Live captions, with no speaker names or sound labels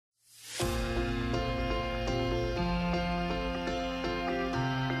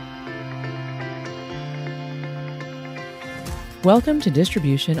Welcome to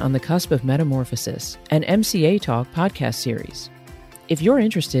Distribution on the Cusp of Metamorphosis, an MCA Talk podcast series. If you're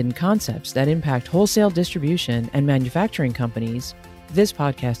interested in concepts that impact wholesale distribution and manufacturing companies, this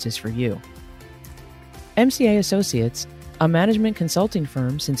podcast is for you. MCA Associates, a management consulting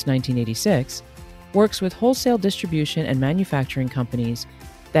firm since 1986, works with wholesale distribution and manufacturing companies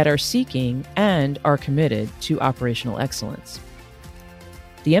that are seeking and are committed to operational excellence.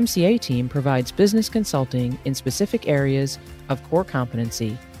 The MCA team provides business consulting in specific areas of core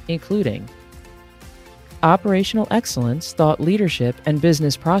competency, including operational excellence, thought leadership, and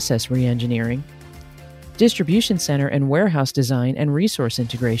business process reengineering, distribution center and warehouse design and resource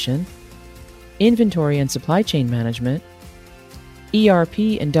integration, inventory and supply chain management, ERP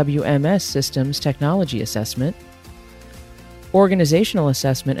and WMS systems technology assessment, organizational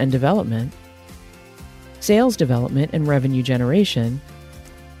assessment and development, sales development and revenue generation,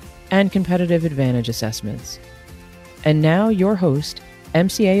 and competitive advantage assessments. And now your host,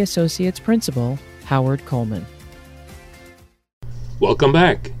 MCA Associates Principal, Howard Coleman. Welcome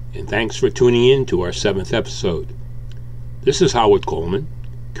back, and thanks for tuning in to our 7th episode. This is Howard Coleman,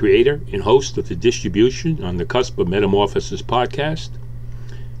 creator and host of the Distribution on the Cusp of Metamorphosis podcast,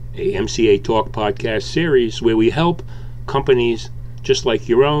 a MCA Talk podcast series where we help companies just like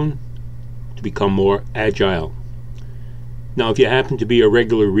your own to become more agile. Now, if you happen to be a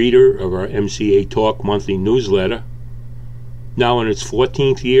regular reader of our MCA Talk monthly newsletter, now in its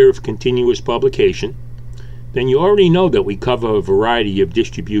 14th year of continuous publication, then you already know that we cover a variety of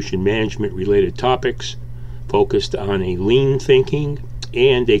distribution management related topics focused on a lean thinking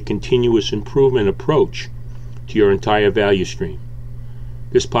and a continuous improvement approach to your entire value stream.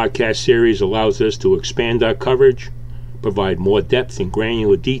 This podcast series allows us to expand our coverage, provide more depth and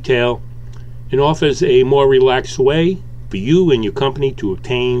granular detail, and offers a more relaxed way for you and your company to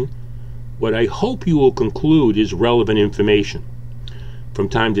obtain what I hope you will conclude is relevant information. From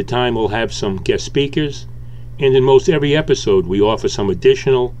time to time, we'll have some guest speakers, and in most every episode, we offer some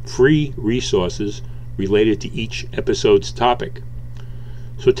additional free resources related to each episode's topic.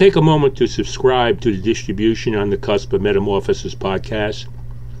 So take a moment to subscribe to the Distribution on the Cusp of Metamorphosis podcast.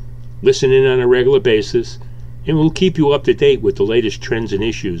 Listen in on a regular basis, and we'll keep you up to date with the latest trends and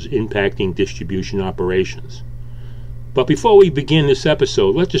issues impacting distribution operations. But before we begin this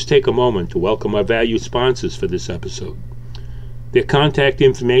episode, let's just take a moment to welcome our valued sponsors for this episode. Their contact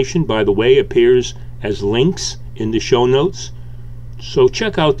information, by the way, appears as links in the show notes. So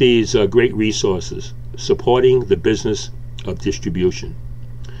check out these great resources supporting the business of distribution.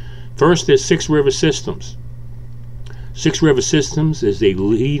 First, there's Six River Systems. Six River Systems is a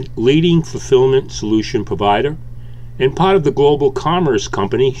leading fulfillment solution provider and part of the global commerce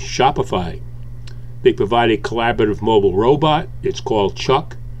company Shopify. They provide a collaborative mobile robot, it's called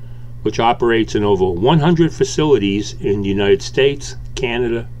Chuck, which operates in over 100 facilities in the United States,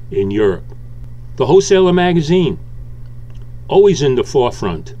 Canada, and Europe. The Wholesaler Magazine, always in the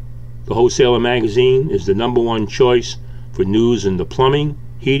forefront. The Wholesaler Magazine is the #1 choice for news in the plumbing,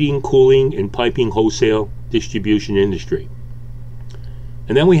 heating, cooling, and piping wholesale distribution industry.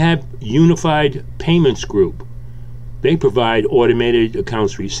 And then we have Unified Payments Group. They provide automated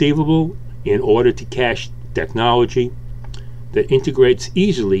accounts receivable and order-to-cash technology that integrates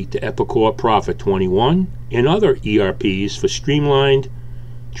easily to Epicor Profit 21 and other ERPs for streamlined,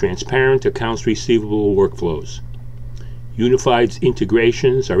 transparent accounts receivable workflows. Unified's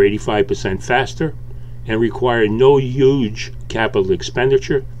integrations are 85% faster and require no huge capital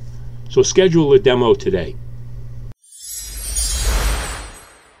expenditure, so schedule a demo today.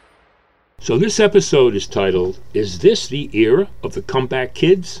 So this episode is titled, Is This the Era of the Comeback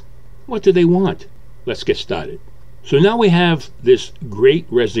Kids? What do they want? Let's get started. So now we have this great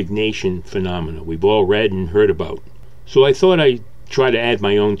resignation phenomena we've all read and heard about. So I thought I'd try to add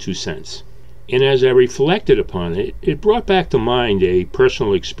my own 2 cents. And as I reflected upon it, it brought back to mind a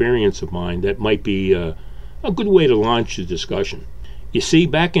personal experience of mine that might be a good way to launch the discussion. You see,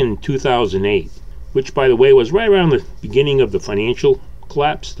 back in 2008, which by the way was right around the beginning of the financial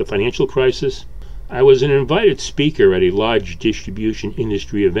collapse, the financial crisis, I was an invited speaker at a large distribution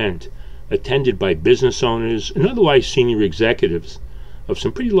industry event attended by business owners and otherwise senior executives of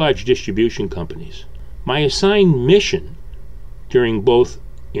some pretty large distribution companies. My assigned mission during both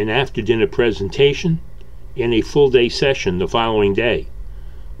an after-dinner presentation and a full-day session the following day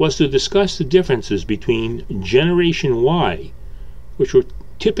was to discuss the differences between Generation Y, which were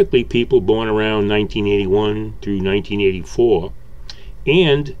typically people born around 1981 through 1984,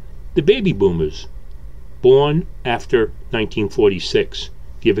 and the baby boomers, born after 1946,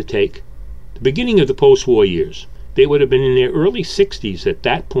 give or take, the beginning of the post-war years. They would have been in their early 60s at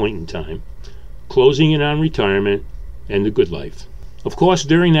that point in time, closing in on retirement and the good life. Of course,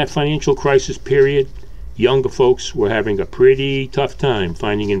 during that financial crisis period, younger folks were having a pretty tough time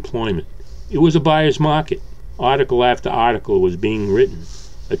finding employment. It was a buyer's market. Article after article was being written,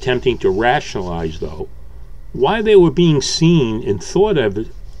 attempting to rationalize, though, why they were being seen and thought of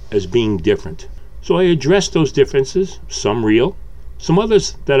as being different. So I addressed those differences, some real, some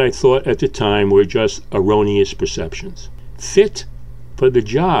others that I thought at the time were just erroneous perceptions. Fit for the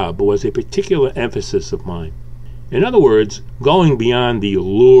job was a particular emphasis of mine. In other words, going beyond the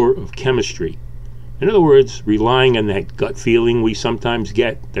allure of chemistry. In other words, relying on that gut feeling we sometimes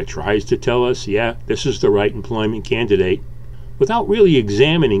get that tries to tell us, yeah, this is the right employment candidate, without really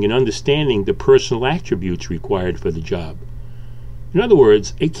examining and understanding the personal attributes required for the job. In other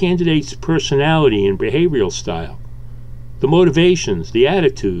words, a candidate's personality and behavioral style, the motivations, the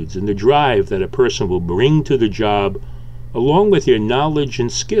attitudes, and the drive that a person will bring to the job, along with their knowledge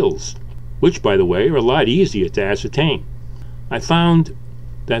and skills, which, by the way, are a lot easier to ascertain. I found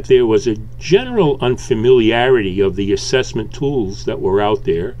that there was a general unfamiliarity of the assessment tools that were out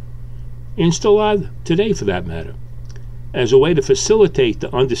there, and still are today for that matter, as a way to facilitate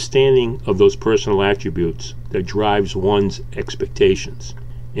the understanding of those personal attributes that drives one's expectations.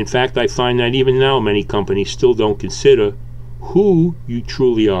 In fact, I find that even now many companies still don't consider who you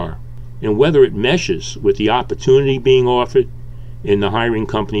truly are and whether it meshes with the opportunity being offered in the hiring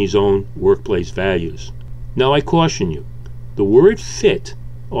company's own workplace values. Now, I caution you, the word fit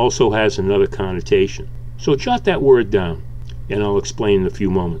also has another connotation. So jot that word down, and I'll explain in a few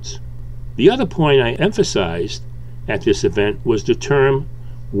moments. The other point I emphasized at this event was the term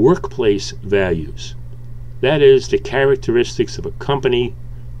workplace values. That is, the characteristics of a company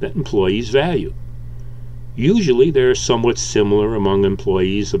that employees value. Usually they're somewhat similar among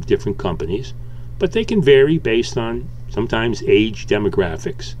employees of different companies, but they can vary based on sometimes age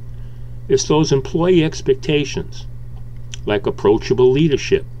demographics. It's those employee expectations, like approachable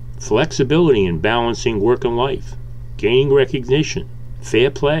leadership, flexibility in balancing work and life, gaining recognition,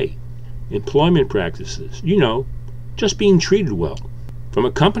 fair play, employment practices, just being treated well. From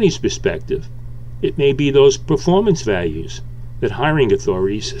a company's perspective, it may be those performance values that hiring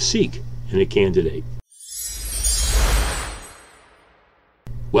authorities seek in a candidate.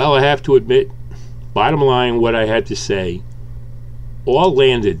 Well, I have to admit, bottom line, what I had to say all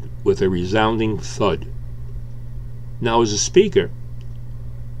landed with a resounding thud. Now, as a speaker,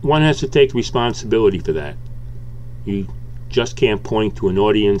 one has to take responsibility for that. You just can't point to an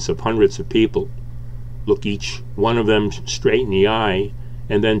audience of hundreds of people, look each one of them straight in the eye,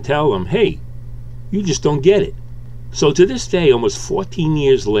 and then tell them, hey, you just don't get it. So to this day, almost 14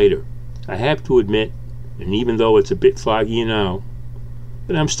 years later, I have to admit, and even though it's a bit foggy now,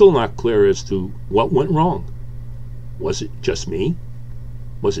 that I'm still not clear as to what went wrong. Was it just me?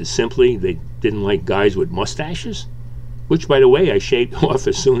 Was it simply they didn't like guys with mustaches? Which, by the way, I shaved off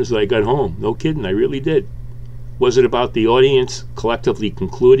as soon as I got home. No kidding, I really did. Was it about the audience collectively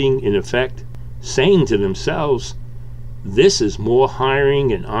concluding, in effect, saying to themselves, this is more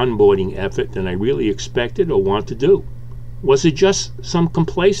hiring and onboarding effort than I really expected or want to do? Was it just some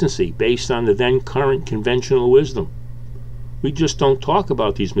complacency based on the then current conventional wisdom? We just don't talk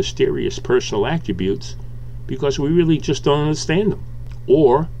about these mysterious personal attributes because we really just don't understand them.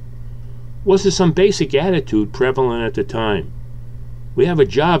 Or was there some basic attitude prevalent at the time? We have a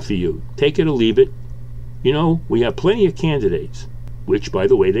job for you, take it or leave it. We have plenty of candidates, which, by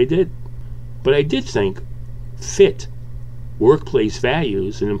the way, they did. But I did think fit, workplace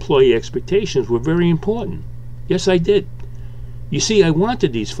values, and employee expectations were very important. Yes, I did. You see, I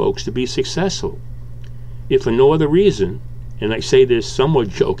wanted these folks to be successful, if for no other reason, and I say this somewhat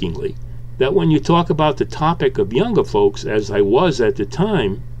jokingly, that when you talk about the topic of younger folks, as I was at the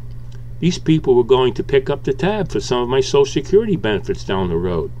time, these people were going to pick up the tab for some of my Social Security benefits down the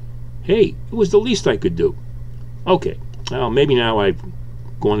road. Hey, it was the least I could do. Okay, well, maybe now I've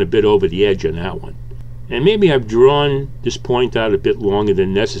gone a bit over the edge on that one. And maybe I've drawn this point out a bit longer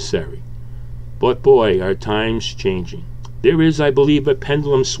than necessary. But boy, our time's changing. There is, I believe, a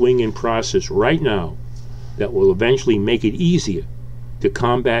pendulum swing in process right now that will eventually make it easier to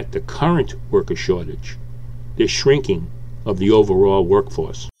combat the current worker shortage, the shrinking of the overall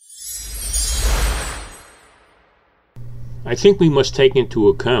workforce. I think we must take into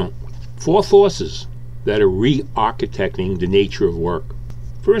account 4 forces that are re-architecting the nature of work.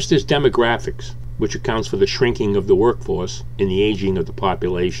 First is demographics, which accounts for the shrinking of the workforce and the aging of the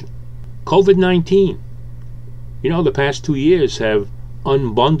population. COVID-19. The past 2 years have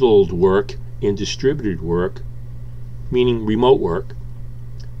unbundled work and distributed work, meaning remote work,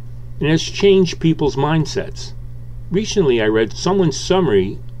 and has changed people's mindsets. Recently, I read someone's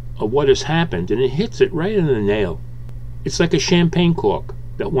summary of what has happened, and it hits it right on the nail. It's like a champagne cork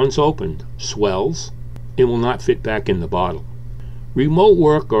that once opened swells and will not fit back in the bottle. Remote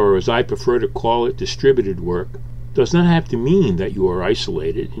work, or as I prefer to call it, distributed work, does not have to mean that you are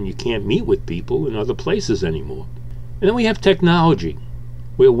isolated and you can't meet with people in other places anymore. And then we have technology,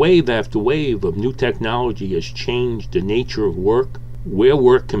 where wave after wave of new technology has changed the nature of work, where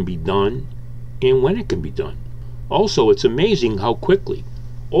work can be done, and when it can be done. Also, it's amazing how quickly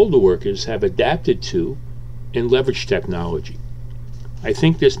older workers have adapted to and leveraged technology. I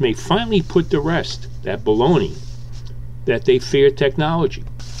think this may finally put to rest that baloney that they fear technology.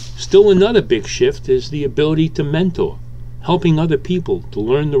 Still, another big shift is the ability to mentor, helping other people to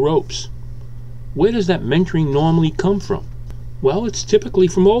learn the ropes. Where does that mentoring normally come from? Well, it's typically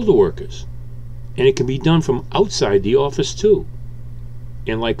from older workers, and it can be done from outside the office too.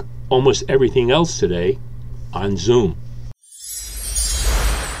 And like almost everything else today, on Zoom.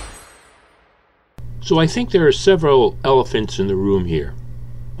 So I think there are several elephants in the room here.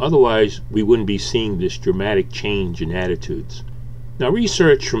 Otherwise, we wouldn't be seeing this dramatic change in attitudes. Now,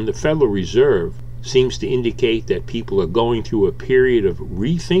 research from the Federal Reserve seems to indicate that people are going through a period of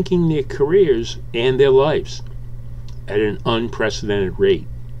rethinking their careers and their lives at an unprecedented rate.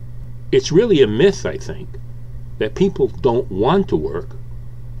 It's really a myth, I think, that people don't want to work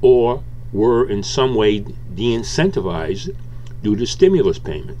or were in some way de-incentivized due to stimulus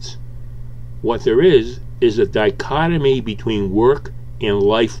payments. What there is a dichotomy between work and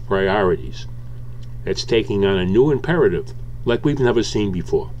life priorities that's taking on a new imperative like we've never seen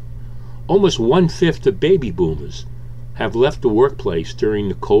before. Almost 1/5 of baby boomers have left the workplace during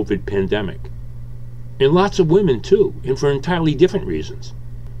the COVID pandemic. And lots of women too, and for entirely different reasons.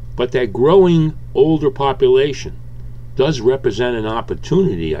 But that growing older population does represent an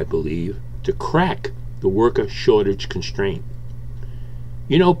opportunity, I believe, to crack the worker shortage constraint.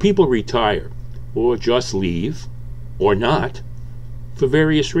 You know, people retire, or just leave, or not, for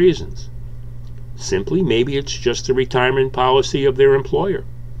various reasons. Simply, maybe it's just the retirement policy of their employer.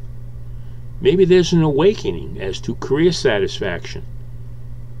 Maybe there's an awakening as to career satisfaction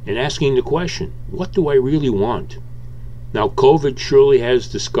and asking the question, what do I really want? Now, COVID surely has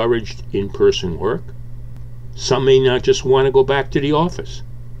discouraged in-person work. Some may not just want to go back to the office.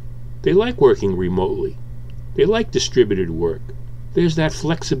 They like working remotely. They like distributed work. There's that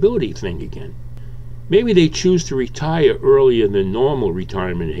flexibility thing again. Maybe they choose to retire earlier than normal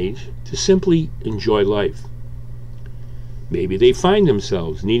retirement age to simply enjoy life. Maybe they find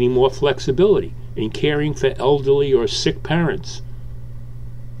themselves needing more flexibility in caring for elderly or sick parents.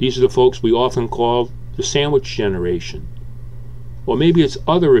 These are the folks we often call the sandwich generation. Or maybe it's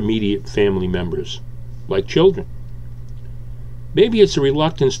other immediate family members, like children. Maybe it's a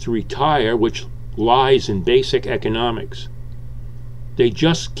reluctance to retire, which lies in basic economics. They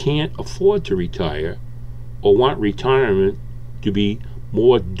just can't afford to retire or want retirement to be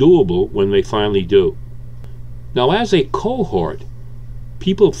more doable when they finally do. Now, as a cohort,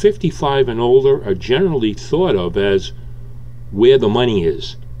 people 55 and older are generally thought of as where the money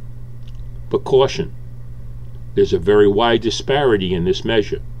is. But caution, there's a very wide disparity in this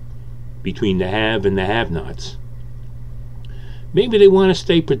measure between the have and the have-nots. Maybe they want to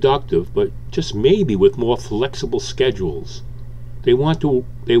stay productive, but just maybe with more flexible schedules. They want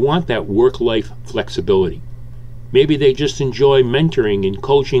that work-life flexibility. Maybe they just enjoy mentoring and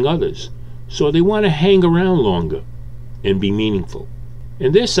coaching others, so they want to hang around longer and be meaningful.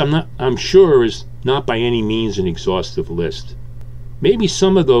 And this, I'm sure, is not by any means an exhaustive list. Maybe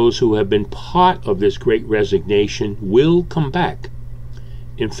some of those who have been part of this great resignation will come back.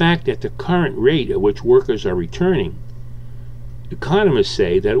 In fact, at the current rate at which workers are returning, economists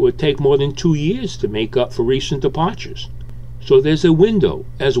say that it would take more than 2 years to make up for recent departures. So there's a window,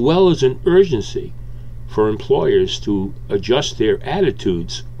 as well as an urgency, for employers to adjust their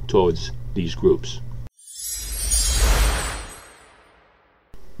attitudes towards these groups.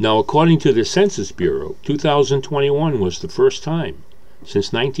 Now, according to the Census Bureau, 2021 was the first time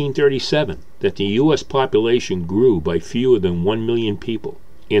since 1937 that the U.S. population grew by fewer than 1 million people,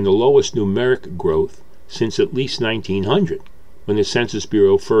 and the lowest numeric growth since at least 1900, when the Census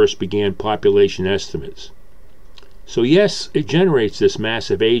Bureau first began population estimates. So yes, it generates this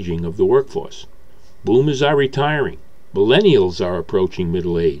massive aging of the workforce. Boomers are retiring, millennials are approaching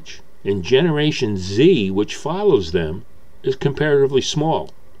middle age, and Generation Z, which follows them, is comparatively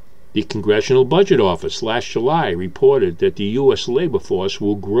small. The Congressional Budget Office last July reported that the U.S. labor force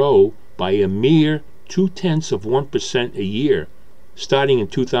will grow by a mere 0.2% a year, starting in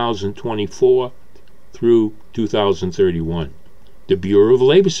 2024 through 2031. The Bureau of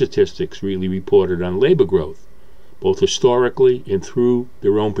Labor Statistics really reported on labor growth, both historically and through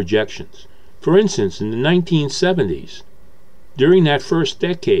their own projections. For instance, in the 1970s, During that first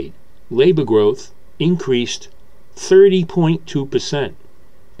decade, labor growth increased 30.2%.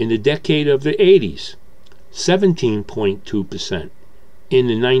 In the decade of the 80s, 17.2%. In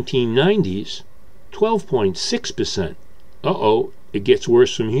the 1990s, 12.6%. It gets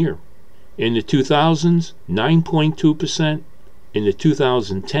worse from here. In the 2000s, 9.2%. In the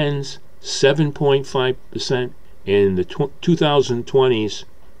 2010s, 7.5%. And in the 2020s,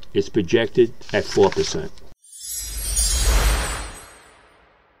 it's projected at 4%.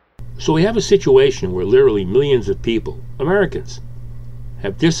 So we have a situation where literally millions of people, Americans,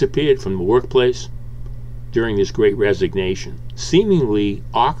 have disappeared from the workplace during this great resignation, seemingly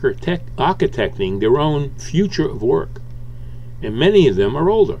architecting their own future of work. And many of them are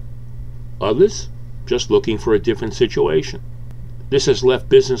older. Others just looking for a different situation. This has left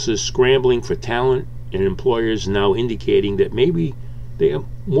businesses scrambling for talent and employers now indicating that maybe they are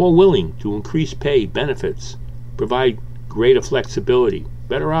more willing to increase pay, benefits, provide greater flexibility,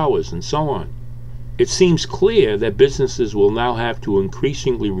 better hours, and so on. It seems clear that businesses will now have to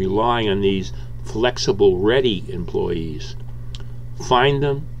increasingly rely on these flexible, ready employees. Find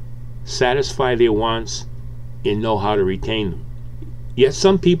them, satisfy their wants, and know how to retain them. Yet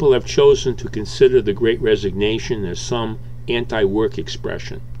some people have chosen to consider the Great Resignation as some anti-work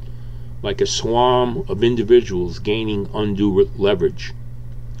expression, like a swarm of individuals gaining undue leverage.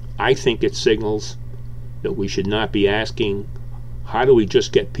 I think it signals that we should not be asking, how do we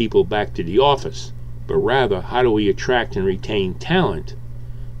just get people back to the office, but rather, how do we attract and retain talent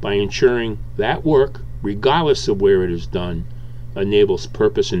by ensuring that work, regardless of where it is done, enables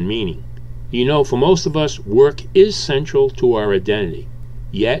purpose and meaning. You know, for most of us, work is central to our identity.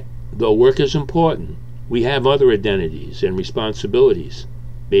 Yet, though work is important, we have other identities and responsibilities,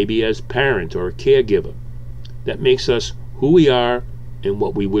 maybe as parent or a caregiver, that makes us who we are and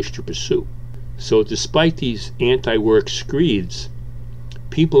what we wish to pursue. So despite these anti-work screeds,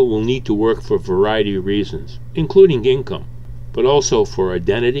 people will need to work for a variety of reasons, including income, but also for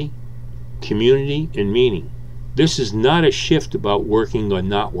identity, community, and meaning. This is not a shift about working or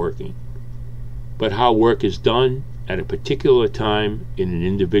not working, but how work is done at a particular time in an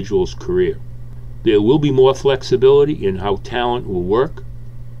individual's career. There will be more flexibility in how talent will work,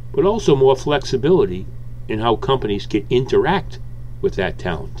 but also more flexibility in how companies can interact with that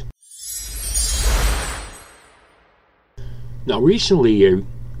talent. Now, recently a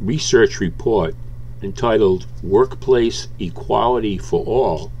research report entitled Workplace Equality for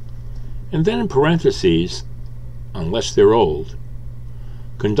All, and then in parentheses, unless they're old,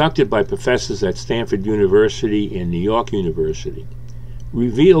 conducted by professors at Stanford University and New York University,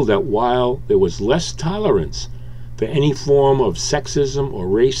 revealed that while there was less tolerance for any form of sexism or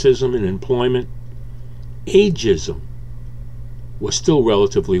racism in employment, ageism was still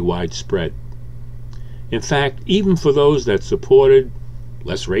relatively widespread. In fact, even for those that supported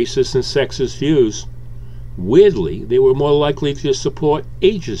less racist and sexist views, weirdly, they were more likely to support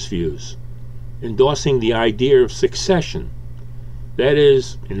ageist views, endorsing the idea of succession. That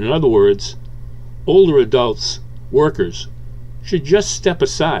is, in other words, older adults, workers, should just step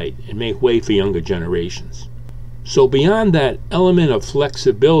aside and make way for younger generations. So beyond that element of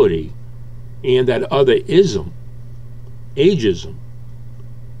flexibility and that other ism, ageism,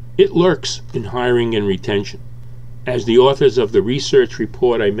 it lurks in hiring and retention. As the authors of the research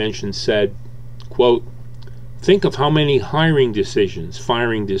report I mentioned said, quote, think of how many hiring decisions,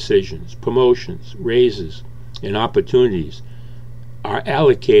 firing decisions, promotions, raises, and opportunities are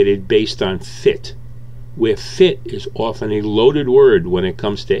allocated based on fit, where fit is often a loaded word when it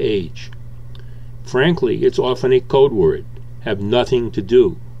comes to age. Frankly, it's often a code word, have nothing to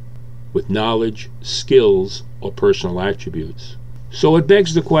do with knowledge, skills, or personal attributes. So it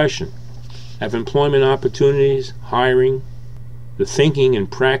begs the question, have employment opportunities, hiring, the thinking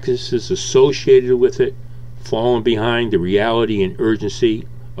and practices associated with it fallen behind the reality and urgency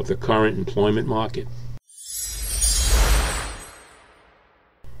of the current employment market?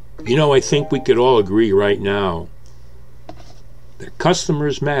 You know, I think we could all agree right now that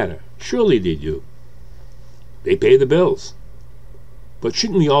customers matter. Surely they do. They pay the bills. But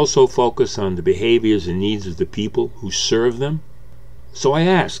shouldn't we also focus on the behaviors and needs of the people who serve them? So I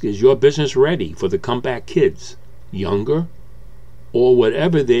ask, is your business ready for the comeback kids, younger, or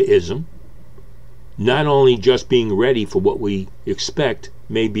whatever their ism, not only just being ready for what we expect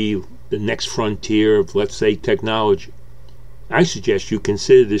may be the next frontier of, let's say, technology? I suggest you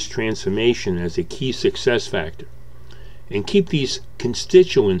consider this transformation as a key success factor and keep these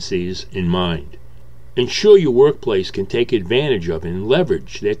constituencies in mind. Ensure your workplace can take advantage of and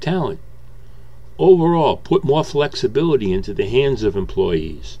leverage their talent. Overall, put more flexibility into the hands of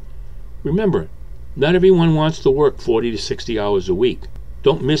employees. Remember, Not everyone wants to work 40 to 60 hours a week.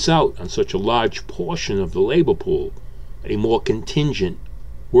 Don't miss out on such a large portion of the labor pool, a more contingent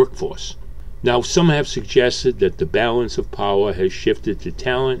workforce. Now, some have suggested that the balance of power has shifted to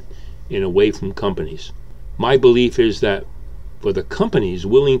talent and away from companies. My belief is that for the companies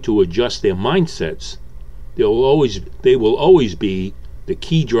willing to adjust their mindsets, they will always be the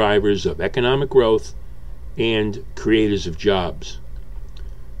key drivers of economic growth and creators of jobs.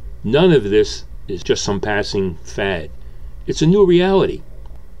 None of this is just some passing fad. It's a new reality.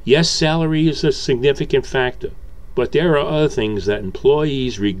 Yes, salary is a significant factor, but there are other things that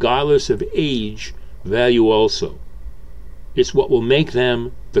employees, regardless of age, value also. It's what will make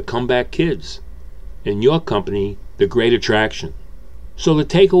them the comeback kids, and your company the great attraction. So the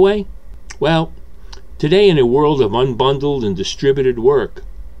takeaway? Well, today in a world of unbundled and distributed work,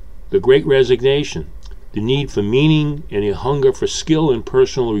 the great resignation, the need for meaning, and a hunger for skill and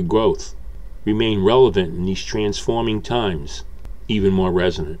personal growth remain relevant in these transforming times, even more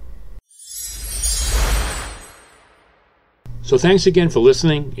resonant. So thanks again for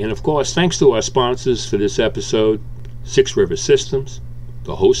listening, and of course, thanks to our sponsors for this episode, Six River Systems,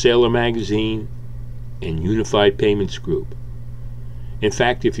 The Wholesaler Magazine, and Unified Payments Group. In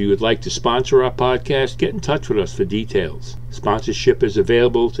fact, if you would like to sponsor our podcast, get in touch with us for details. Sponsorship is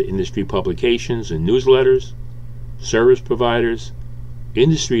available to industry publications and newsletters, service providers,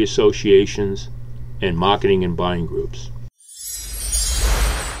 industry associations, and marketing and buying groups.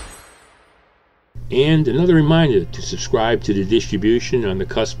 And another reminder to subscribe to the Distribution on the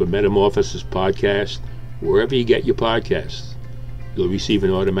Cusp of Metamorphosis podcast wherever you get your podcasts. You'll receive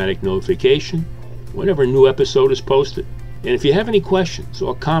an automatic notification whenever a new episode is posted. And if you have any questions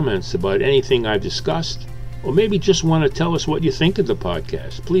or comments about anything I've discussed, or maybe just want to tell us what you think of the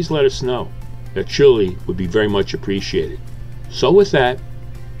podcast, please let us know. That surely would be very much appreciated. So with that,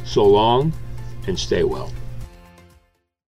 so long and stay well.